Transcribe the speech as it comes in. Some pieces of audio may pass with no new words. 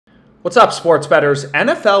What's up, sports bettors?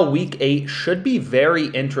 NFL Week 8 should be very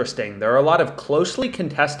interesting. There are a lot of closely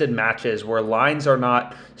contested matches where lines are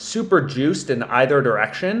not super juiced in either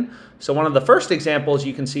direction. So one of the first examples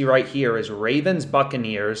you can see right here is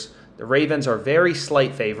Ravens-Buccaneers. The Ravens are very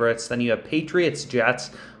slight favorites. Then you have Patriots-Jets,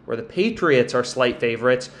 where the Patriots are slight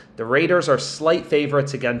favorites. The Raiders are slight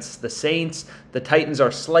favorites against the Saints. The Titans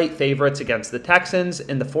are slight favorites against the Texans.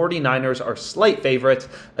 And the 49ers are slight favorites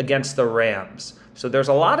against the Rams. So there's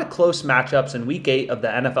a lot of close matchups in Week 8 of the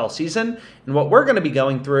NFL season. And what we're going to be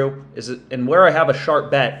going through is, and where I have a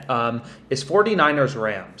sharp bet, is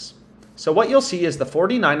 49ers-Rams. So what you'll see is the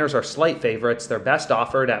 49ers are slight favorites. They're best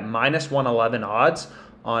offered at -111 odds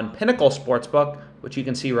on Pinnacle Sportsbook, which you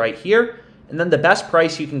can see right here. And then the best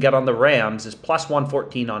price you can get on the Rams is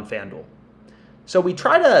 +114 on FanDuel. So we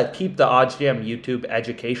try to keep the OddsJam YouTube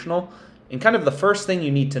educational. And kind of the first thing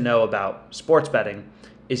you need to know about sports betting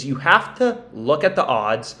is you have to look at the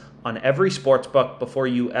odds on every sportsbook before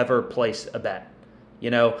you ever place a bet. You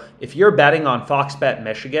know, if you're betting on Fox Bet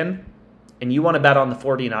Michigan and you want to bet on the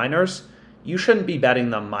 49ers, you shouldn't be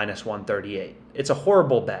betting them -138. It's a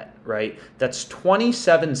horrible bet, right? That's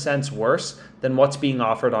 27 cents worse than what's being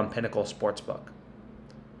offered on Pinnacle Sportsbook.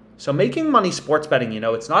 So making money sports betting,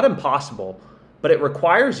 it's not impossible, but it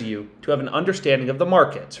requires you to have an understanding of the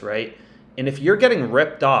markets, right? And if you're getting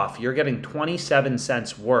ripped off, you're getting 27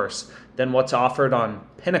 cents worse than what's offered on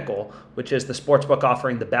Pinnacle, which is the sportsbook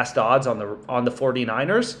offering the best odds on the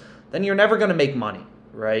 49ers, then you're never going to make money,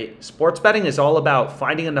 right? Sports betting is all about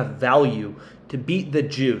finding enough value to beat the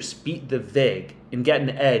juice, beat the vig, and get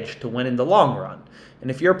an edge to win in the long run. And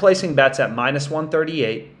if you're placing bets at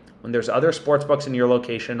 -138, when there's other sportsbooks in your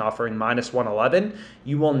location offering -111,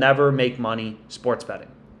 you will never make money sports betting.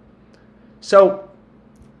 So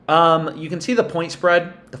you can see the point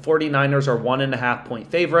spread. The 49ers are 1.5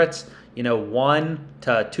 point favorites, 1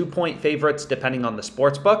 to 2 point favorites depending on the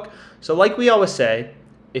sports book. So like we always say,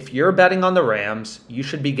 if you're betting on the Rams, you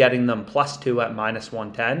should be getting them +2 at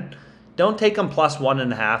 -110. Don't take them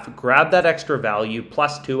 +1.5. Grab that extra value,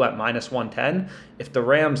 +2 at -110. If the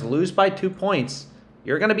Rams lose by 2 points,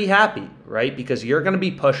 you're going to be happy, right? Because you're going to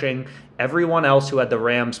be pushing. Everyone else who had the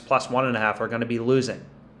Rams +1.5 are going to be losing.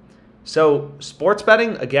 So sports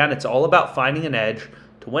betting, again, it's all about finding an edge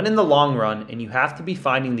to win in the long run, and you have to be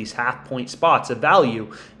finding these half-point spots of value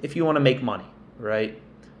if you want to make money, right?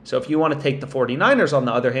 So if you want to take the 49ers, on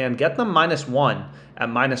the other hand, get them -1 at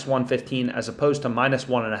 -115 as opposed to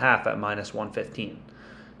 -1.5 at -115.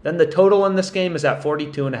 Then the total in this game is at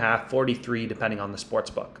 42.5, 43, depending on the sports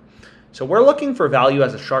book. So we're looking for value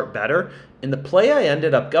as a sharp better, and the play I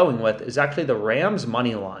ended up going with is actually the Rams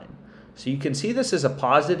money line. So you can see this is a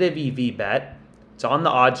positive EV bet. It's on the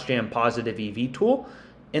OddsJam Positive EV tool.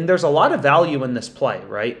 And there's a lot of value in this play,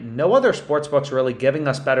 right? No other sportsbook's really giving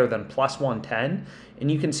us better than +110.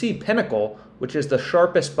 And you can see Pinnacle, which is the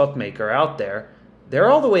sharpest bookmaker out there, they're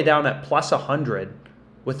all the way down at +100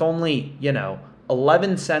 with only,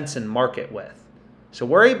 11 cents in market width. So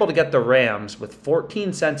we're able to get the Rams with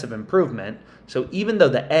 14 cents of improvement. So even though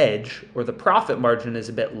the edge or the profit margin is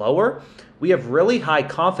a bit lower, we have really high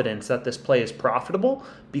confidence that this play is profitable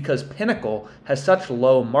because Pinnacle has such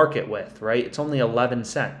low market width, right? It's only 11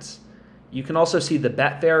 cents. You can also see the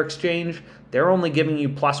Betfair exchange. They're only giving you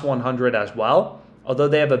 +100 as well, although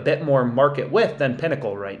they have a bit more market width than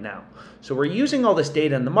Pinnacle right now. So we're using all this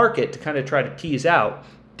data in the market to kind of try to tease out,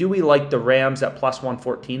 do we like the Rams at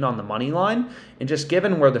 +114 on the money line? And just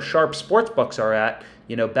given where the sharp sports books are at,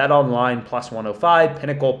 Bet Online +105,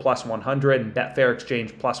 Pinnacle +100, and Betfair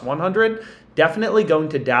Exchange +100, definitely going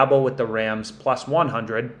to dabble with the Rams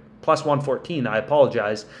 +100, +114, I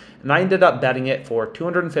apologize. And I ended up betting it for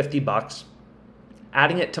 $250,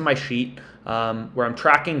 adding it to my sheet where I'm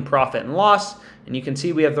tracking profit and loss. And you can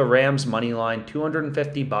see we have the Rams money line,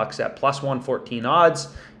 $250 at +114 odds.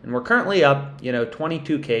 And we're currently up,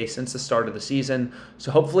 22K since the start of the season.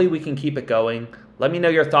 So hopefully we can keep it going. Let me know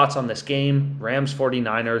your thoughts on this game. Rams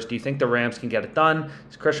 49ers. Do you think the Rams can get it done?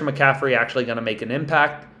 Is Christian McCaffrey actually going to make an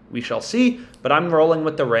impact? We shall see. But I'm rolling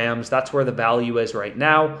with the Rams. That's where the value is right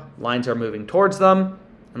now. Lines are moving towards them.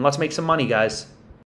 And let's make some money, guys.